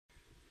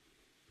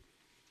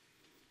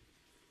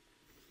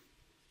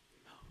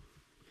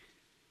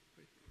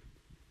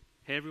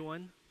Hey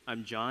everyone,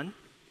 I'm John.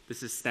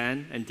 This is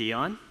Stan and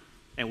Dion,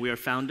 and we are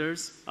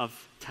founders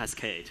of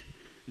Taskade,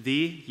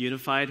 the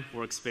unified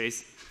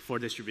workspace for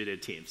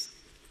distributed teams.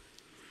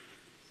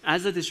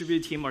 As a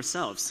distributed team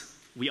ourselves,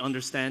 we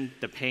understand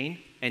the pain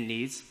and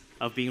needs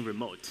of being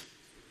remote.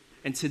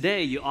 And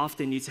today, you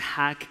often need to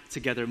hack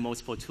together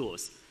multiple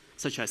tools,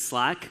 such as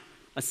Slack,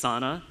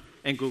 Asana,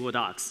 and Google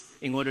Docs,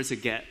 in order to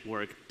get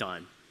work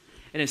done.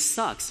 And it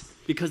sucks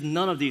because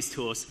none of these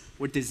tools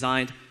were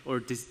designed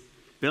or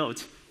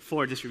built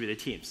for distributed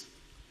teams.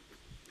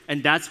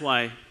 And that's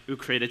why we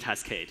created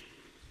Taskade.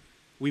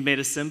 We made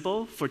it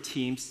simple for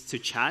teams to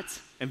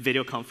chat and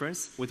video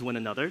conference with one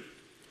another,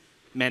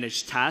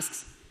 manage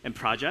tasks and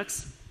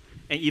projects,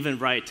 and even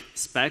write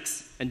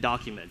specs and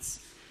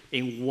documents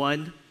in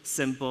one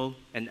simple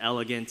and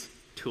elegant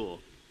tool.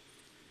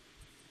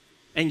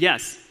 And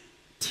yes,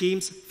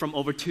 teams from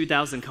over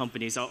 2,000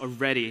 companies are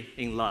already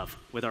in love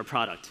with our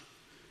product.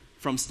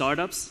 From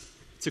startups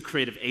to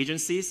creative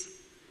agencies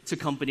to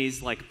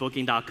companies like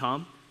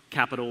Booking.com,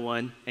 Capital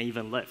One, and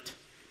even Lyft.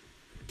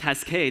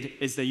 Taskade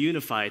is the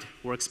unified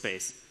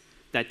workspace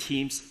that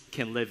teams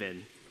can live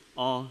in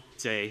all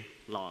day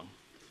long.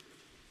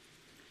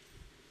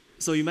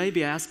 So you may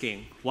be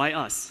asking, why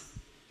us?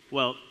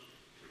 Well,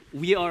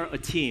 we are a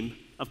team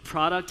of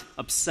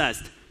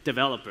product-obsessed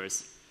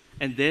developers,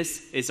 and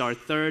this is our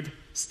third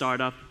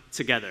startup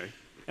together.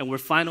 And we're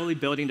finally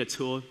building the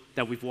tool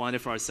that we've wanted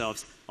for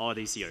ourselves all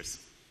these years.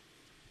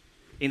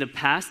 In the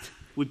past,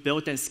 we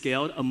built and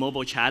scaled a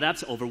mobile chat app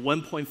to over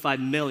 1.5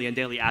 million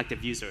daily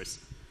active users,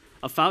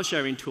 a file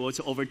sharing tool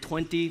to over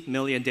 20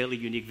 million daily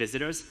unique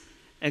visitors,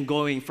 and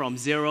going from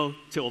 0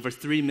 to over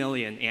 3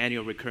 million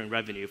annual recurring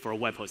revenue for a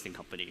web hosting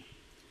company.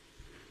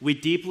 We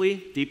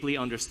deeply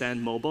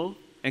understand mobile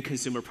and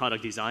consumer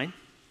product design,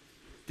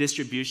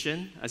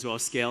 distribution, as well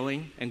as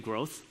scaling and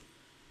growth.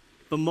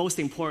 But most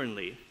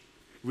importantly,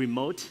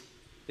 remote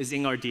is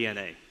in our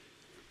DNA.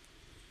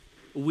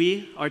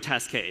 We are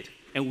Taskade,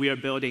 and we are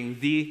building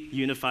the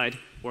unified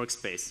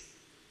workspace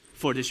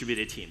for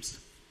distributed teams.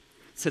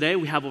 Today,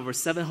 we have over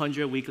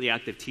 700 weekly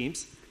active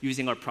teams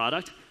using our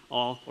product,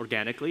 all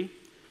organically,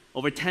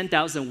 over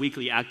 10,000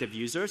 weekly active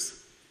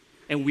users,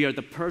 and we are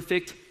the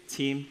perfect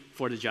team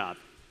for the job.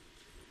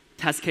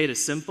 Taskade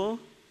is simple,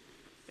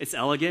 it's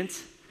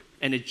elegant,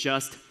 and it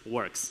just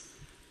works.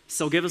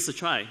 So give us a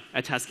try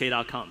at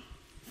taskade.com.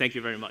 Thank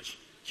you very much.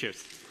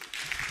 Cheers.